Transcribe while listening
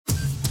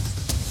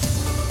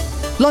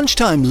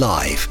Lunchtime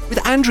Live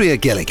with Andrea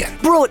Gilligan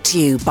Brought to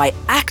you by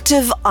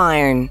Active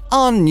Iron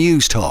on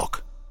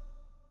Newstalk.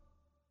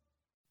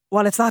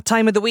 Well, it's that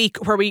time of the week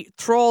where we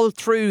trawl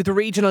through the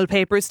regional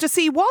papers to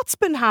see what's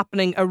been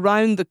happening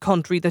around the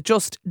country that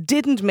just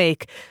didn't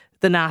make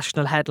the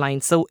national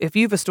headlines. So if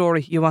you have a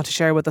story you want to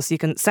share with us, you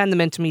can send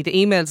them in to me. The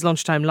email's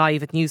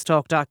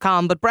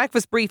lunchtimelive@newstalk.com. But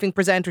breakfast briefing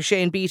presenter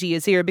Shane Beatty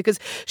is here because,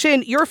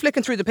 Shane, you're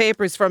flicking through the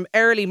papers from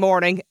early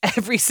morning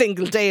every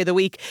single day of the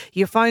week.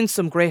 You found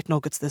some great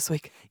nuggets this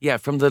week. Yeah,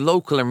 from the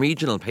local and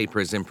regional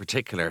papers in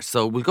particular.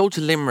 So we'll go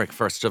to Limerick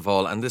first of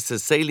all, and this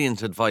is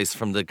salient advice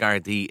from the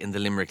Gardaí in the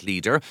Limerick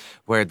Leader,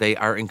 where they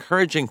are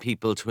encouraging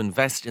people to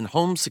invest in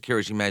home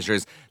security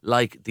measures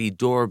like the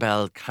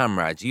doorbell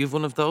camera. Do you have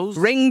one of those?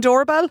 Ring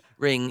doorbell?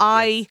 Ring.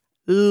 I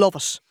love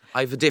it. I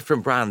have a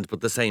different brand,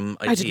 but the same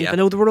idea. I didn't even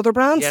know there were other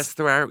brands. Yes,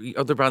 there are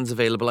other brands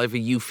available. I have a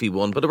Eufy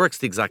one, but it works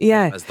the exact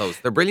Yeah. same as those.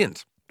 They're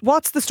brilliant.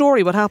 What's the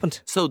story? What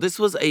happened? So this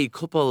was a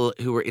couple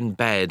who were in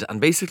bed, and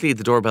basically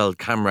the doorbell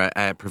camera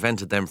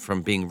prevented them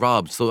from being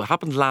robbed. So it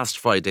happened last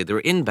Friday. They were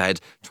in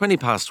bed,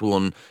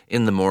 1:20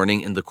 in the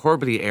morning in the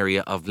Corbally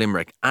area of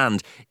Limerick.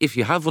 And if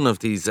you have one of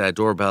these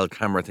doorbell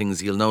camera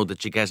things, you'll know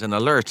that you get an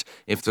alert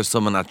if there's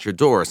someone at your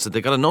door. So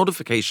they got a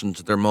notification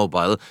to their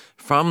mobile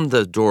from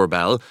the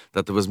doorbell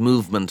that there was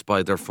movement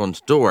by their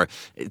front door.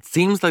 It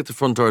seems like the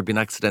front door had been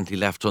accidentally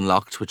left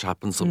unlocked, which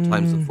happens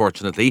sometimes,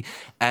 unfortunately.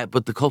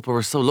 But the couple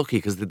were so lucky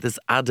because this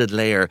added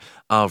layer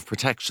of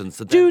protection.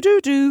 So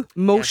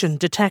Motion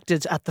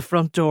detected at the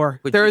front door.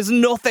 There is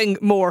nothing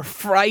more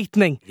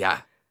frightening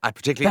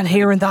particularly than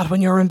hearing that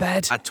when you're in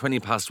bed. At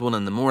 1:20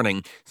 in the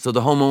morning. So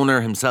the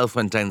homeowner himself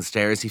went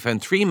downstairs. He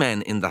found 3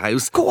 men in the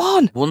house. Go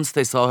on. Once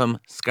they saw him,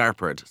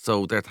 scarpered.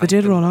 So they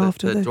did run off,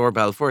 did they? The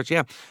doorbell for it,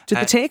 yeah. Did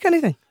they take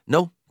anything?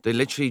 No. They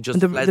literally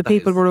just And the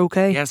people were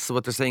okay? Yes, so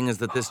what they're saying is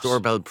that this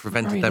doorbell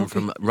prevented them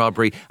from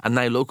robbery. And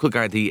now local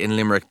Gardaí in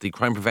Limerick, the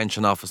crime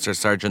prevention officer,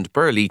 Sergeant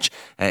Burleach,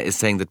 is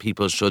saying that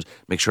people should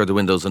make sure the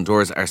windows and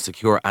doors are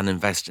secure and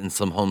invest in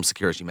some home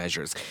security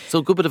measures. So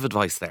a good bit of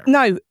advice there.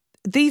 Now,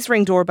 these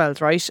Ring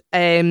doorbells, right?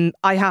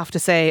 I have to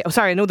say,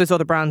 I know there's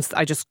other brands.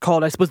 I just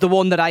call it. I suppose the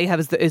one that I have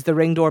is the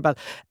Ring doorbell.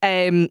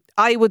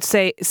 I would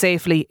say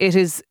safely, it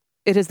is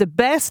the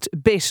best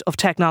bit of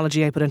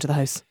technology I put into the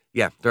house.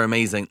 Yeah, they're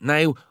amazing.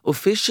 Now,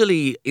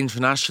 officially,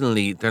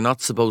 internationally, they're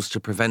not supposed to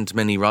prevent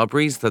many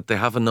robberies, that they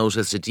haven't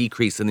noticed a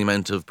decrease in the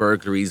amount of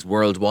burglaries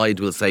worldwide,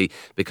 we'll say,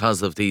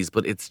 because of these.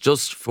 But it's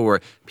just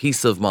for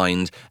peace of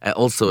mind.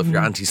 Also, if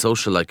you're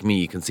antisocial like me,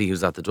 you can see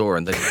who's at the door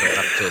and then you don't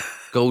have to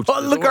go to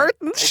the door.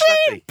 Curtain.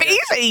 Shane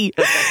Beatty!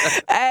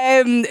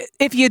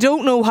 If you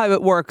don't know how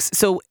it works,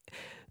 so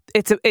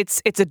it's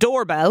a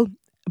doorbell,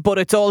 but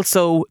it's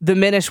also the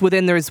minute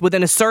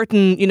within a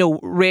certain,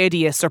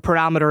 radius or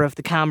parameter of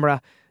the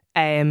camera,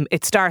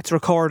 it starts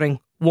recording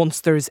once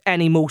there's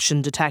any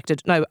motion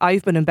detected. Now,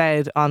 I've been in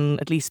bed on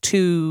at least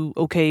 2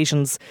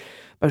 occasions,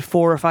 about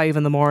 4 or 5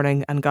 in the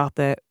morning, and got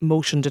the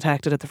motion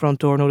detected at the front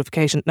door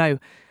notification. Now,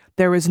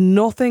 there is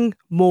nothing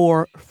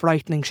more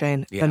frightening,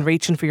 Shane, than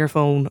reaching for your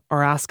phone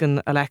or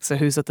asking Alexa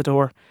who's at the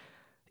door.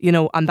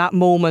 And that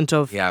moment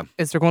of,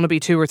 is there going to be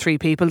 2 or 3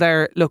 people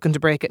there looking to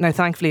break it? Now,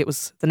 thankfully, it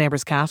was the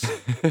neighbour's cat,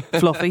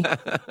 Fluffy.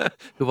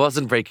 Who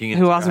wasn't breaking in.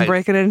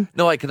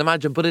 No, I can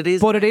imagine, but it is.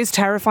 But it is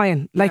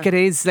terrifying. Like it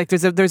is. Like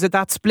there's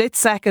that split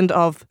second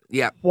of,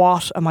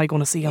 what am I going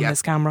to see on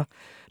this camera?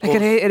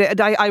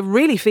 Like I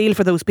really feel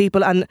for those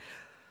people. And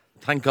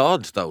thank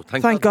God, though.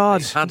 Thank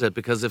God they had it,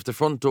 because if the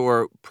front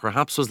door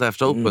perhaps was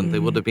left open, they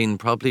would have been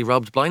probably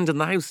robbed blind in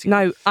the house.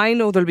 Now, I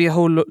know there'll be a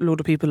whole load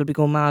of people who'll be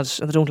going mad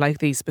and they don't like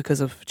these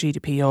because of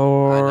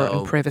GDPR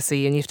and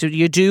privacy, and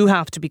you do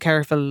have to be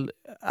careful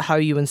how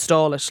you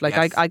install it.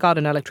 Like I got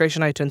an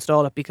electrician out to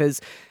install it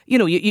because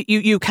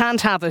you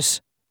can't have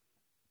it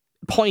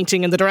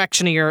pointing in the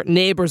direction of your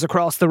neighbours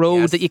across the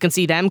road that you can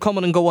see them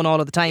coming and going all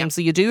of the time. So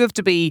you do have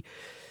to be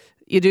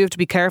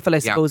careful, I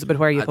suppose, about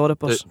where you put it.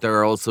 But there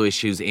are also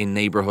issues in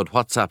neighbourhood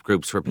WhatsApp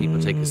groups where people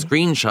take a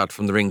screenshot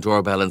from the Ring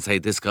doorbell and say,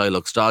 this guy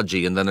looks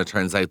dodgy, and then it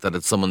turns out that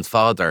it's someone's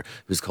father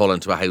who's calling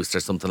to a house or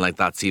something like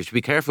that. So you have to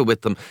be careful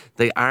with them.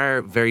 They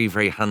are very,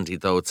 very handy,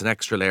 though. It's an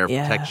extra layer of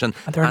protection.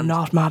 And they're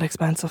not mad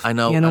expensive. I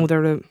know.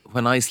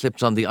 When I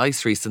slipped on the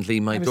ice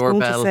recently, my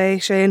doorbell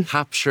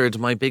captured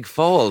my big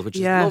fall, which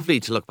is lovely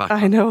to look back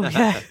on. I know,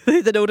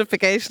 the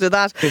notification of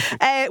that.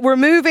 We're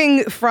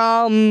moving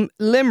from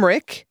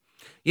Limerick.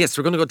 Yes,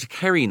 we're going to go to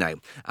Kerry now.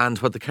 And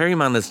what the Kerry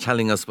man is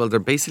telling us, well, they're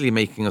basically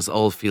making us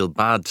all feel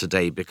bad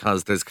today,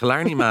 because there's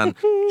Killarney man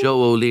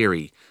Joe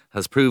O'Leary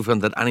has proven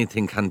that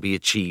anything can be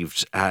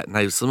achieved.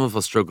 Now, some of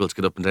us struggle to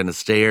get up and down the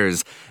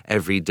stairs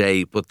every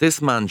day, but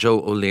this man, Joe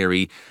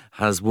O'Leary,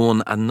 has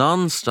won a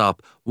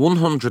non-stop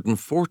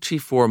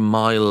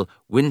 144-mile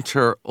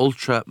winter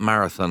ultra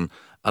marathon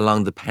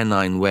along the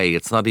Pennine Way.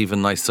 It's not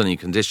even nice sunny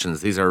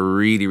conditions. These are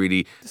really,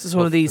 really... This is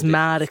one of these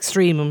mad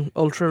extreme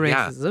ultra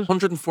races, is it?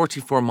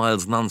 144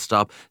 miles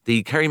non-stop.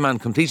 The Kerryman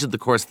completed the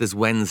course this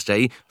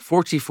Wednesday,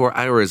 44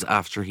 hours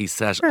after he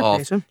set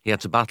off. He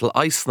had to battle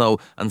ice, snow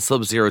and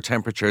sub-zero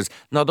temperatures.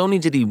 Not only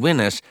did he win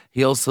it,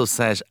 he also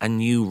set a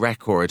new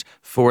record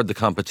for the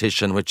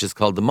competition, which is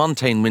called the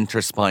Montane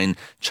Winter Spine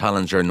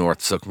Challenger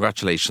North. So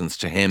congratulations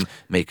to him,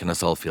 making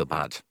us all feel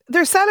bad.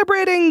 They're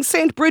celebrating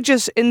St.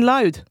 Bridget in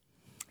Louth.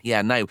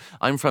 Yeah, now,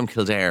 I'm from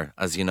Kildare,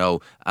 as you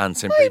know, and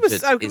St.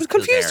 Bridget I was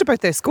confused Kildare.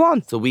 about this. Go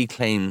on. So we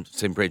claim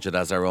St. Bridget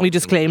as our own. We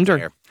just claimed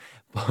her.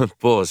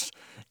 But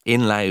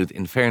in Louth,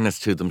 in fairness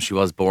to them, she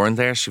was born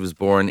there. She was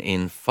born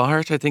in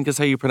Fart, I think is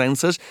how you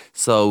pronounce it.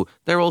 So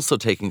they're also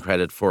taking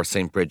credit for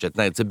St. Bridget.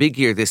 Now, it's a big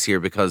year this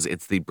year because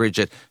it's the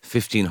Bridget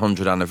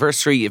 1500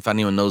 anniversary. If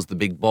anyone knows the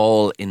big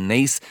ball in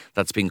Nace,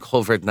 that's been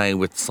covered now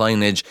with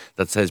signage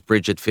that says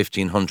Bridget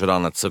 1500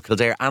 on it. So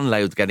Kildare and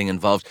Louth getting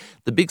involved.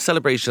 The big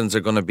celebrations are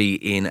going to be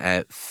in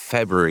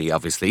February,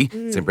 obviously.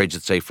 St.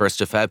 Bridget's Day, 1st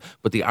of Feb.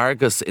 But the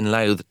Argus in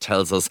Louth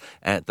tells us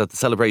that the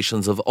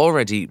celebrations have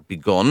already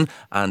begun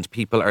and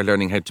people are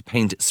learning how to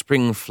paint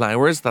spring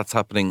flowers. That's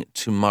happening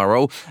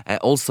tomorrow.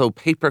 Also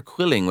paper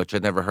quilling, which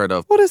I'd never heard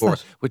of What before.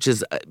 is that? Which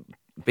is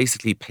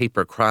basically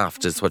paper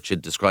craft is what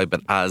you'd describe it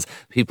as.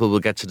 People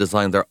will get to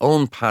design their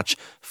own patch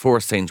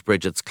for St.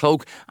 Bridget's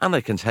cloak. And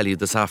I can tell you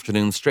this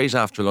afternoon, straight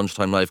after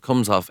Lunchtime Live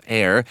comes off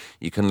air,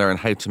 you can learn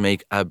how to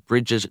make a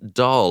Bridget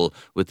doll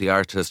with the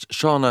artist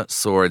Shauna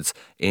Swords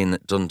in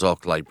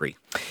Dundalk Library.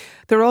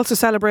 They're also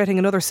celebrating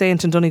another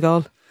saint in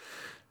Donegal.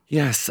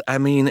 Yes, I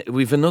mean,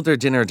 we've another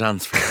dinner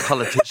dance for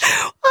politicians.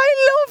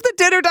 I love that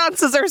dinner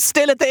dances are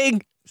still a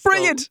thing.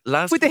 Brilliant.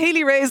 Last With the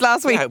Healy Rays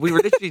last week. Yeah, we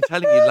were literally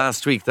telling you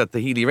last week that the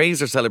Healy Rays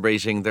are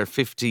celebrating their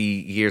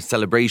 50-year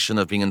celebration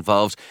of being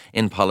involved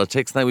in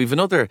politics. Now, we've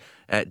another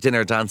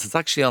dinner dance. It's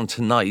actually on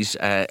tonight.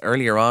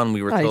 Earlier on,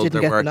 we were told didn't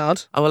there get were... the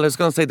nod. Oh, well, I was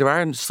going to say there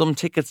are some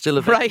tickets still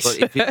available. Right. But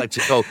if you'd like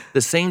to go,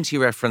 the saint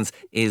you reference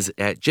is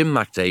Jim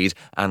McDade,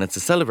 and it's a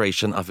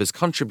celebration of his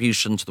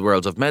contribution to the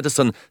world of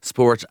medicine,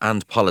 sport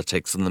and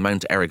politics in the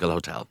Mount Errigal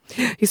Hotel.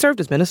 He served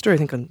as minister, I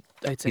think, on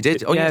He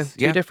did? Oh, yes.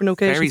 two different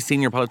occasions. Very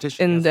senior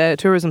politician. In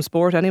tourism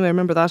sport, anyway,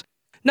 remember that.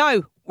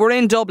 Now, we're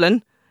in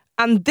Dublin,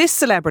 and this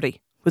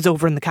celebrity was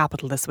over in the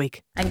capital this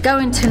week. And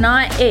going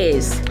tonight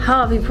is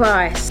Harvey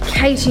Price,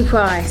 Katie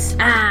Price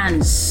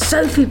and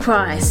Sophie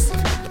Price.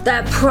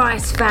 The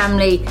Price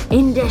family,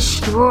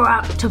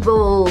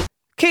 indestructible.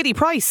 Katie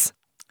Price.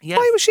 Yes.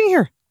 Why was she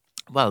here?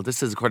 Well,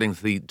 this is according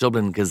to the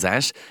Dublin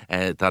Gazette,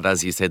 that,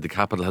 as you said, the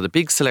capital had a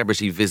big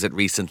celebrity visit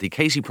recently.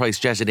 Katie Price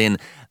jetted in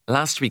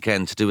last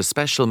weekend to do a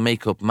special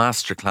makeup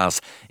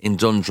masterclass in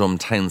Dundrum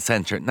Town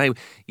Centre. Now,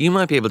 you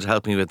might be able to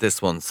help me with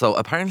this one. So,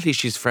 apparently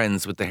she's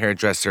friends with the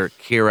hairdresser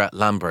Ciara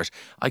Lambert.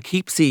 I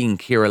keep seeing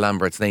Ciara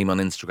Lambert's name on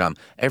Instagram.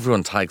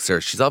 Everyone tags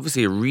her. She's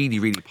obviously a really,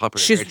 really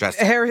popular She's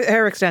hairdresser.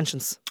 hair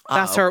extensions.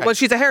 That's her. Okay. Well,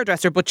 she's a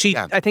hairdresser, but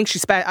I think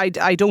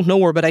I don't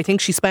know her, but I think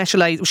she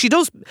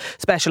does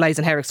specialise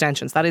in hair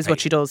extensions. That is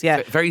what she does,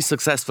 yeah. Very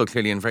successful,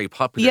 clearly, and very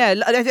popular. Yeah,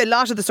 a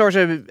lot of the sort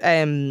of...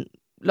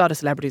 lot of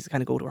celebrities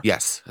kind of go to her.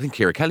 Yes, I think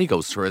Ciara Kelly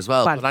goes to her as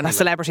well. Well, But anyway. that's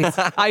celebrities.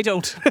 I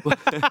don't.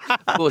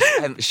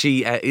 But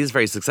she is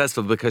very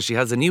successful because she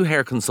has a new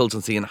hair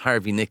consultancy in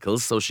Harvey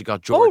Nichols. So she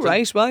got Jordan,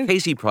 right.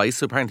 Katie Price,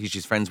 who apparently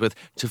she's friends with,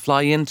 to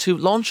fly in to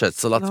launch it.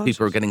 So lots of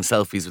people are getting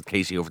selfies with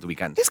Katie over the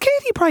weekend. Is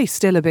Katie Price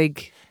still a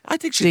big... I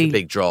think she's a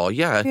big draw,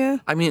 yeah. Yeah.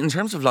 I mean, in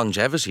terms of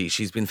longevity,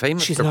 she's been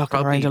famous She's for knocking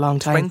probably around a long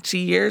time. 20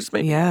 years,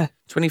 maybe? Yeah.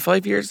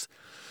 25 years?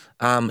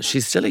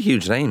 She's still a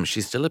huge name.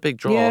 She's still a big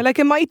draw. Yeah, like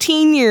in my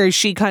teen years,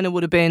 she kind of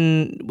would have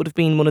been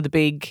one of the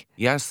big,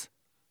 Yes.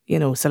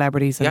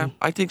 Celebrities. Yeah,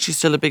 I think she's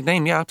still a big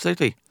name. Yeah,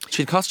 absolutely.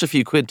 She'd cost a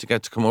few quid to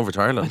get to come over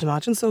to Ireland. I'd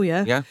imagine so,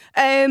 yeah.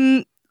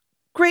 Yeah.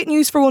 Great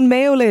news for one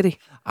Mayo lady.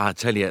 I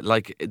tell you,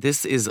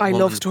 this is... I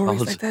love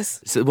stories like this.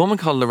 It's a woman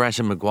called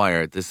Loretta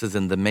Maguire. This is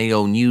in the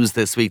Mayo News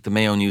this week. The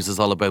Mayo News is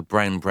all about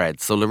brown bread.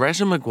 So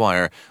Loretta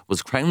Maguire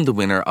was crowned the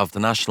winner of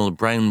the National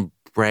Brown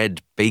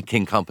Bread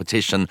Baking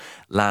Competition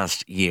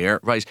last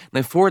year. Right,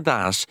 now for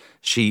that,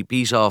 she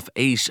beat off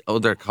 8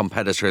 other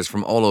competitors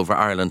from all over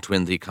Ireland to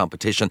win the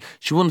competition.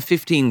 She won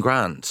 15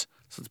 grand.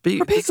 So it's big.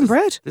 For baking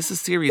bread? This is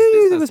serious Who knew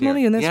business there was here.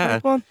 money in this? Yeah.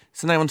 Right, go on.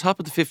 So now on top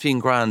of the 15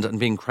 grand and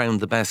being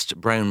crowned the best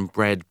brown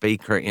bread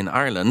baker in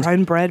Ireland...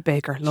 Brown bread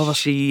baker, love it.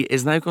 She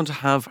is now going to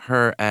have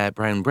her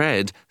brown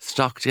bread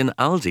stocked in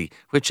Aldi,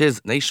 which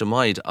is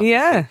nationwide. Obviously.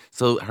 Yeah.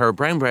 So her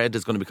brown bread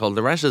is going to be called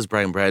Loretta's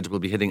Brown Bread. Will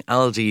be hitting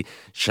Aldi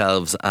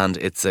shelves, and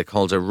it's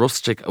called a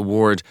rustic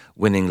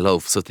award-winning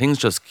loaf. So things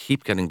just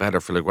keep getting better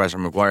for Loretta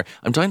Maguire.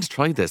 I'm trying to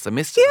try this. I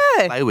missed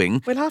it.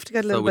 Ploughing. We'll have to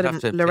get a little So bit we'll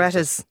of have to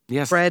Loretta's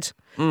Yes. bread.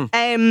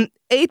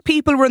 8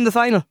 people were in the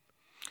final.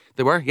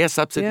 They were, yes,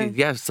 absolutely.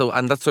 Yeah. So,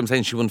 and that's what I'm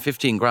saying. She won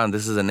 15 grand.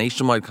 This is a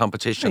nationwide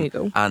competition. There you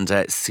go. And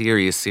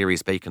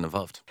serious bacon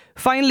involved.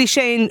 Finally,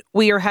 Shane,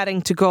 we are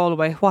heading to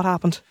Galway. What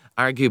happened?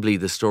 Arguably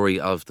the story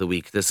of the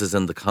week. This is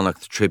in the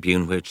Connacht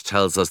Tribune, which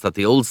tells us that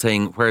the old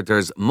saying, where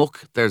there's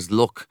muck, there's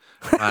luck,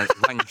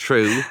 rang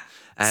true.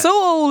 So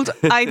old,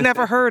 I'd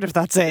never heard of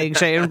that saying,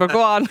 Shane, but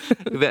go on.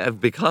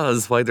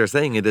 Because why they're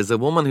saying it is a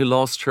woman who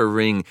lost her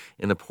ring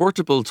in a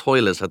portable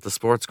toilet at the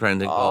sports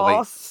ground in Galway.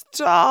 Oh,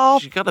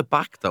 stop. She got it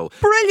back though.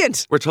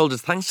 Brilliant. We're told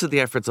it's thanks to the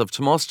efforts of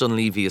Tomás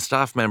Dunleavy, a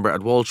staff member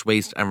at Walsh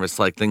Waste and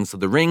Recycling. So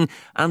the ring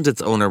and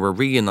its owner were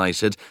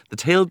reunited. The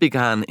tale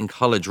began in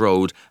College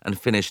Road and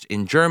finished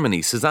in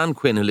Germany. Suzanne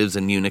Quinn, who lives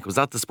in Munich, was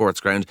at the sports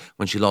ground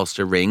when she lost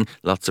her ring.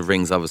 Lots of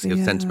rings obviously of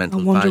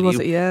sentimental value. Was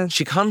it, yeah.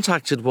 She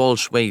contacted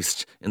Walsh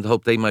Waste in the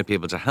hope they might be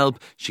able to help.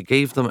 She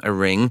gave them a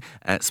ring,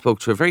 spoke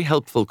to a very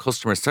helpful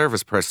customer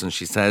service person,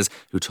 she says,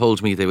 who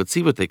told me they would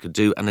see what they could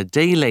do. And a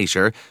day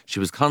later, she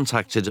was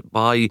contacted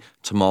by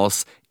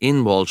Tomás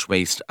in Walsh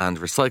Waste and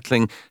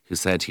Recycling, who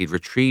said he'd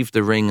retrieved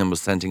the ring and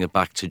was sending it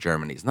back to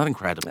Germany. Isn't that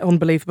incredible?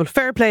 Unbelievable.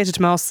 Fair play to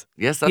Tomás.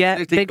 Yes,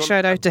 absolutely. Yeah, big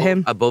shout out to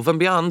him. Above and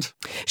beyond.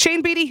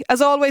 Shane Beatty,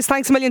 as always,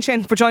 thanks a million,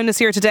 Shane, for joining us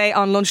here today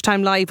on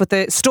Lunchtime Live with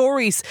the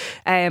stories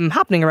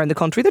happening around the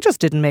country that just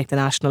didn't make the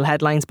national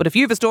headlines. But if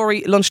you have a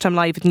story,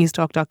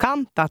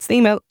 lunchtimelive@newstalk.com. That's the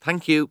email.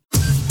 Thank you.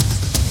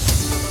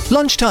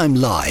 Lunchtime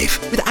Live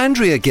with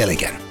Andrea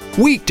Gilligan.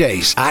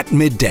 Weekdays at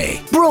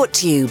midday Brought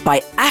to you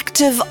by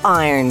Active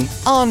Iron.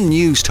 on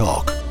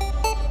Newstalk.